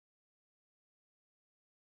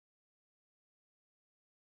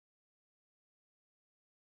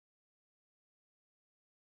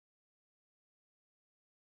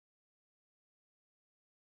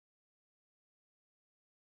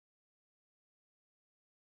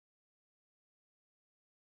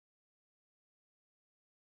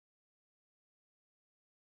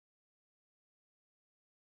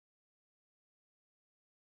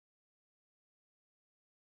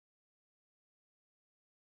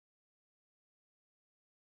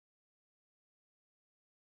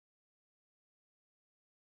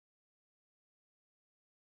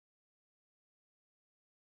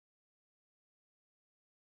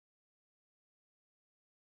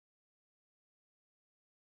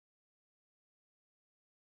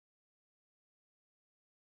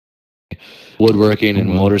woodworking and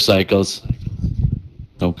motorcycles.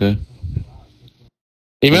 Okay.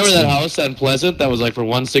 You remember that house on Pleasant that was like for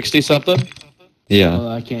 160 something? Yeah. Oh,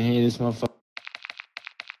 I can't hear this motherfucker.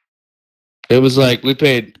 It was like we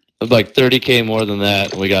paid like 30K more than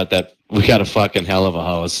that. And we got that. We got a fucking hell of a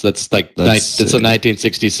house. It's a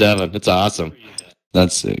 1967. It's awesome.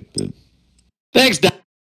 That's sick, dude. Thanks,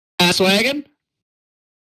 Wagon.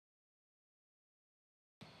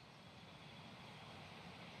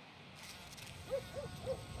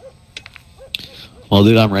 Well,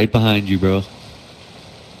 dude, I'm right behind you, bro.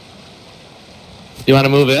 You want to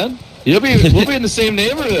move in? We'll be in the same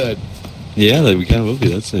neighborhood. Yeah, we kind of will be.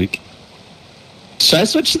 That's sick. Should I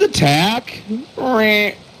switch to the tack?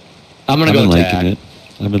 I'm gonna go tack.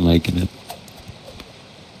 I've been liking it.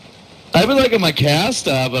 I've been liking my cast,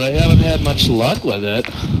 but I haven't had much luck with it.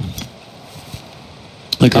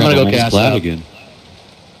 Like, I'm gonna go cast out again.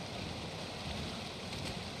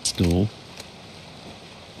 Let's go.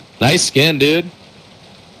 Nice skin, dude.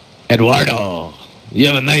 Eduardo, you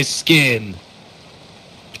have a nice skin.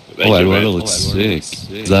 Oh, Eduardo looks sick.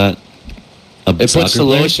 Is that a It puts the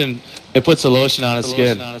lotion. It puts the lotion on his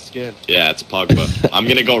skin. Yeah, it's Pogba. I'm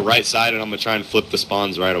gonna go right side and I'm gonna try and flip the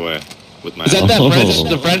spawns right away with my. Is that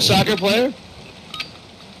the French soccer player?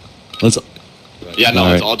 Let's. Yeah, no,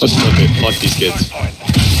 I'll just flip it. Fuck these kids.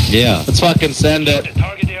 Yeah. Let's fucking send it.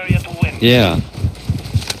 Yeah.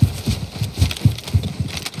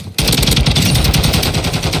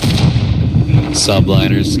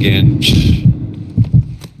 Subliner skin.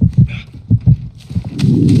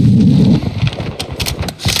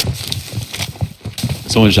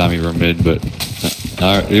 Someone shot me from mid, but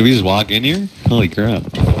did we just walk in here? Holy crap!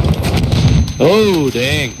 Oh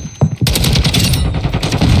dang!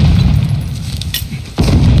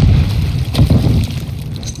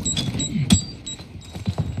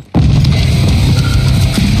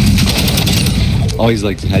 Oh, he's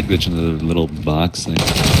like head glitching the little box thing.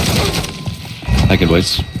 I can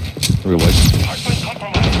voice. Real voice.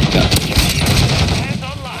 Yeah.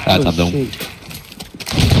 Top dome.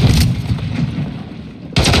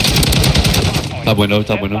 Top window,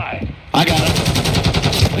 top window. I got him.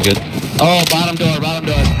 I good. Oh, bottom door.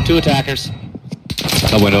 2 attackers.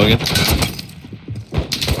 Top window again.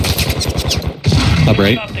 Top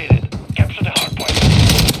right.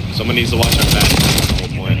 Someone needs to watch our back.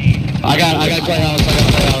 I got playhouse.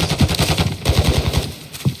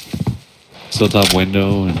 Still top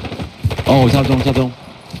window and oh, top dome.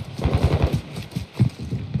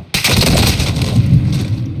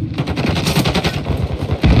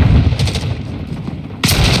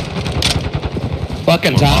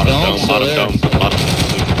 Fucking top dome.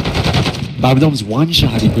 Bottom dome's one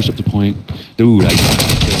shot. He pushed up the point, dude.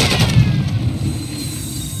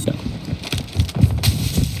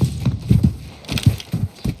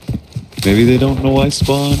 Maybe they don't know I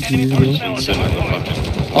spawned here.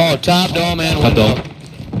 Oh, top dome and window. Top dome.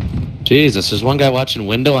 Jesus, there's one guy watching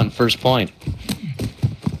window on first point.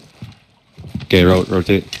 Okay,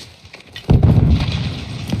 rotate.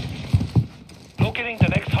 Locating the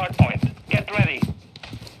next hard point. Get ready.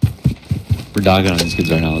 We're dogging on these kids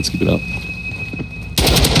right now. Let's keep it up.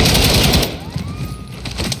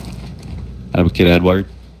 I have a kid, Edward.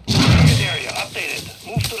 Target area updated.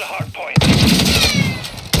 Move to the hard point.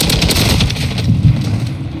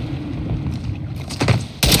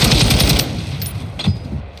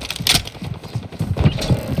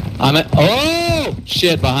 I'm at. Oh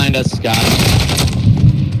shit! Behind us, Scott.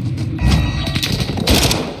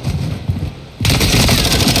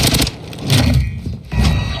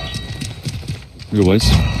 Your voice.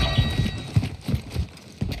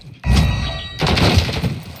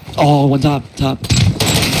 Oh, one top.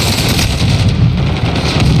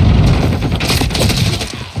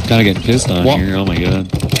 Kinda getting pissed on here. Oh my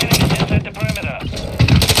god. Enemies inside the perimeter.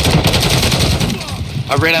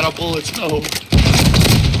 I ran out of bullets. No.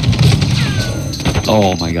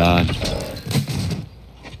 Oh my god.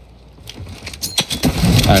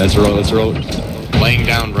 Alright, let's roll. Laying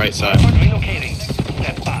down right side. Relocating.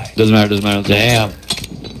 Stand by. Doesn't matter. Damn.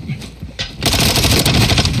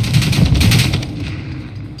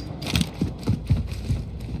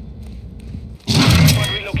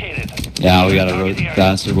 Relocated. Yeah, we gotta roll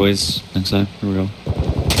faster, boys. Next time. Here we go.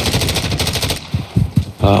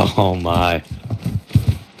 Oh my.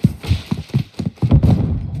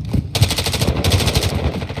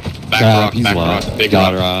 Back rock, big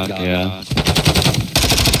rock. Yeah.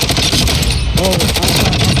 Oh,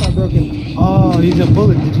 outside broken. Oh, he's a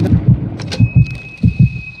bullet. Did you know?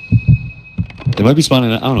 They might be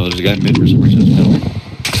spawning. I don't know. There's a guy mid for some reason.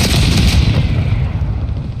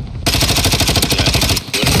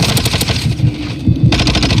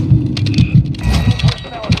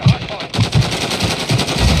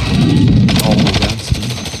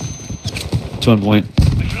 one point.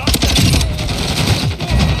 We've lost that.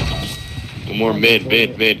 One more mid.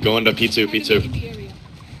 Going to P2.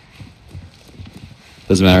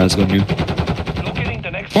 Doesn't matter. Let's go new. Locating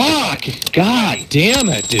the next Fuck! God damn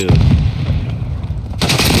it, dude.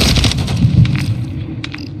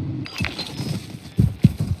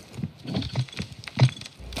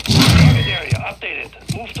 target area updated.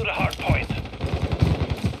 Move to the hard point.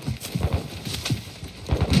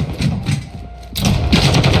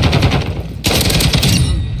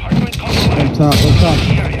 Hardpoint compromised. Up top.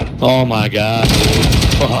 Area. Oh my god, dude.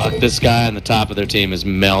 Fuck, this guy on the top of their team is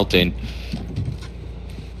melting.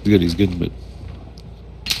 He's good, but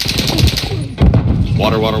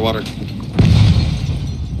Water. one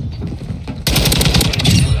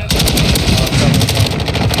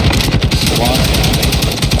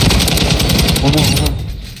more.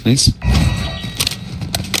 Nice.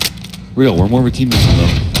 Real, we're more of a team than though.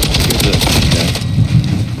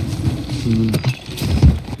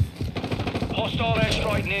 Hostile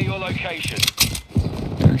airstrike near your location.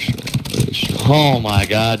 Oh my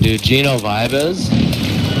god, dude. Gino Vibes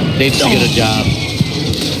needs to get a job.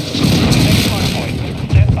 Next hardpoint.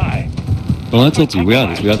 Stand by. Well, I told you, we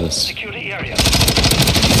got this. Secure the area.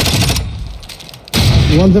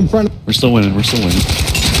 One's in front. We're still winning. Located.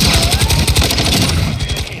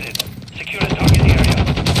 Secure the target area.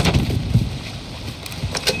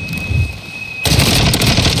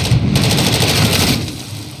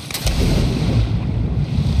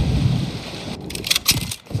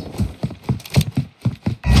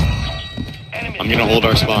 I'm gonna hold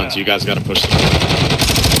our spawns. You guys gotta push the point.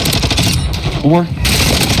 One more.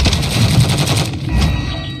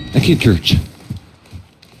 I can't church.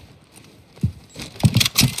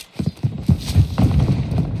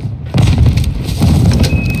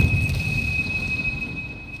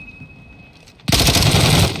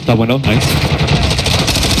 Top window, nice.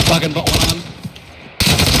 Fucking but one.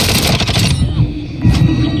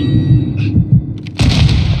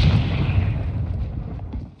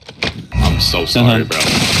 I'm so sorry, bro.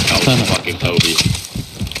 That was fucking Toby.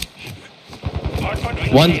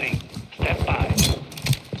 Hardpoint One. relocating. Stand by.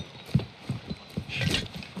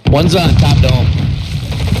 One's on top dome.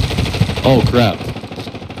 Oh crap.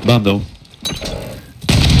 Bomb though.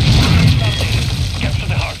 Capture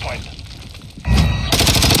the hardpoint.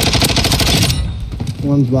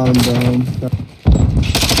 One's bottom dome.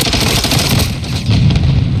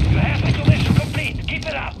 You have installation complete. Keep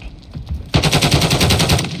it up.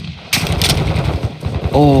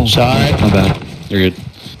 Oh, Sorry. my bad. You're good.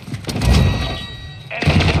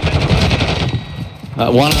 Enemy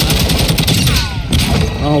defender. One on.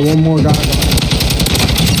 Oh, one more guy.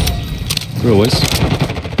 Real ways.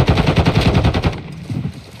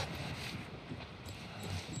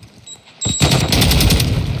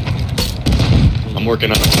 I'm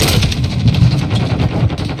working on it.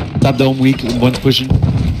 Top dome weak. One's pushing.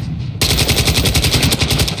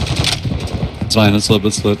 It's fine. Let's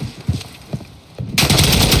slip.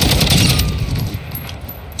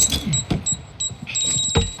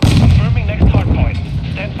 Confirming next hardpoint.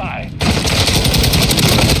 Stand by.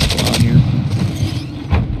 On here.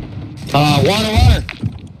 Water.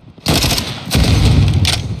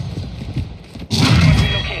 Hardpoint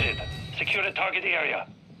relocated. Secure the target area.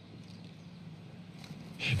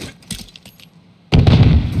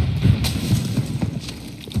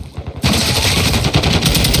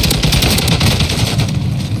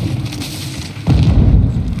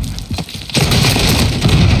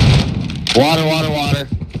 Water.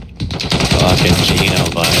 Fucking Gino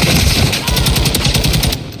Vibes.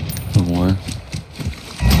 One more.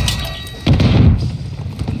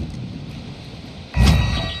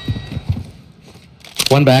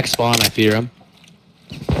 One back spawn, I fear him.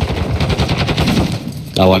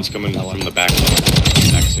 That One's coming from the back.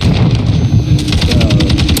 Actually.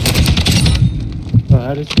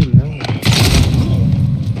 How did you know?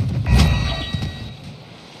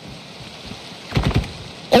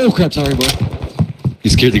 Oh crap! Sorry, boy. You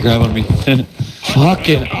scared the crap out of me.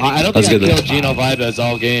 Fucking, I don't That's think I good, though. killed Gino Vibes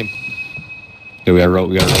all game. Okay, we got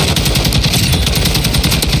rope.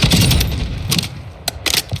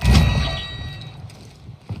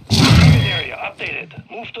 Target area updated.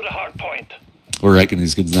 Move to the hardpoint. We're wrecking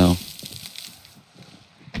these kids now.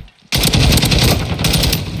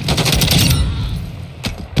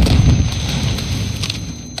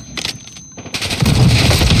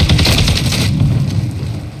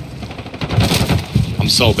 I'm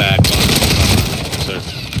so bad. Sir.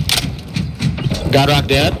 Godrock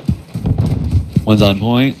dead. One's on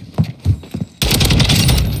point.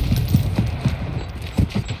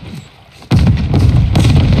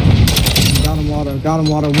 Got him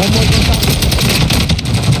water. One more.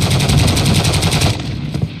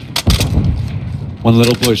 One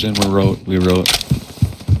little push and we wrote.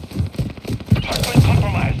 Hardpoint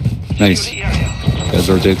compromised. Nice. Secure the area. Guys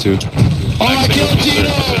rotate too. Oh, I killed Tito!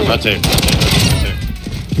 Rotate.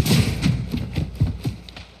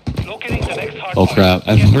 Locating the next hardpoint. Oh crap,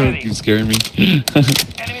 I Get don't know, ready. you scaring me. Enemy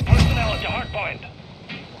personnel at the hardpoint.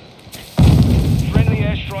 Friendly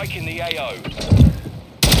airstrike in the AO.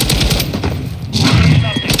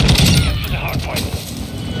 Nothing. Get to the hardpoint.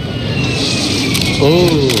 Oh.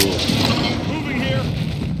 Moving here.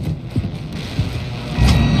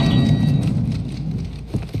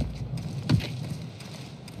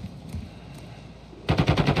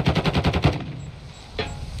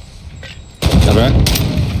 Got back?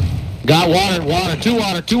 Got water, two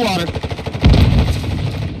water.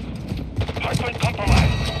 Hardpoint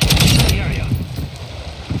compromised. Secure the area.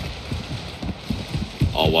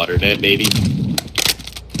 All water net, baby.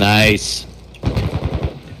 Nice.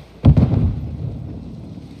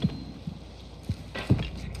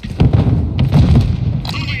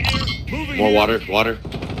 More water.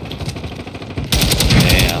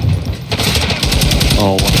 Damn.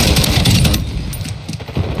 Oh,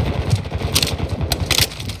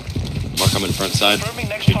 Mark, I'm in front side. Confirming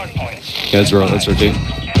next hardpoint. guys, let's rotate.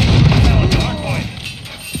 Enemy personnel at the hardpoint.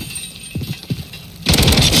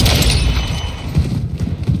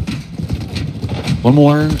 One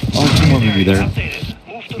more. Oh, two more maybe there. Updated.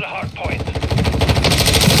 Move to the hardpoint.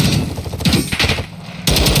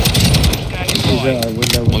 He's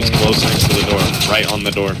window. One's close next to the door. Right on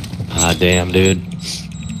the door. Ah, damn, dude.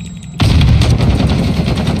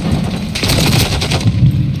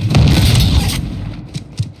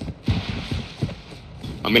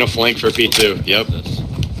 I'm gonna flank for P2. Yep.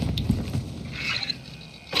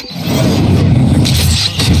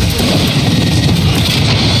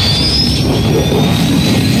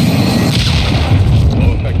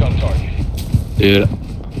 Low effect on target. Dude.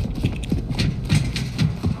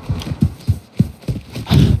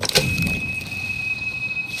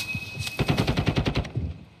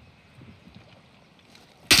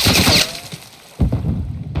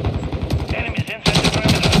 Enemies inside the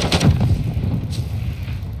perimeter.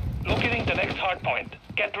 Locating the next hardpoint.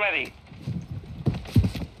 Get ready.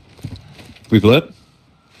 We blip?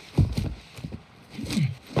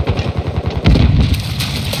 I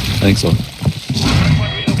think so.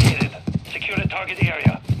 Hardpoint relocated. Secure the target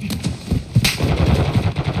area.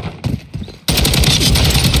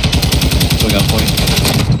 Still got point.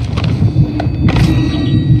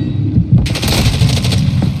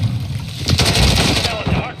 Personnel at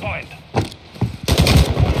the hardpoint.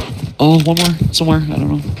 Oh, one more. Somewhere. I don't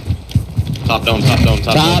know. Top dome.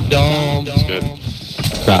 Top dome. That's good.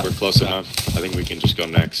 Crap. We're close enough. I think we can just go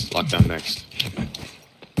next. Lock down next.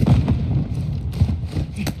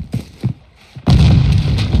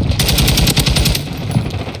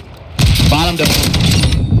 Bottom dome.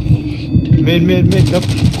 Mid. Nope.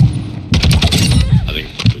 I think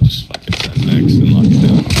we just fucking send next and lock it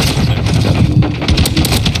down.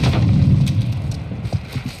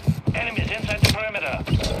 Enemies inside the perimeter.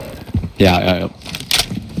 Yeah.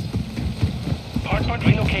 Hardpoint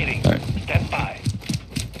relocating. Alright. Stand by.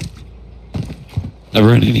 I've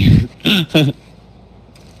run in here.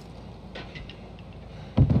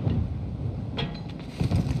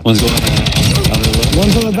 One's going on the left.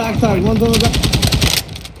 One's on the backside.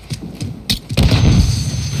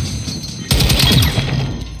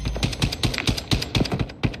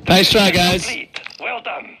 Nice try, guys. Complete. Well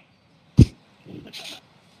done.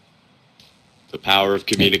 The power of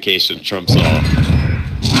communication trumps all.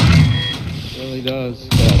 Really does.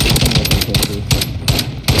 Yeah,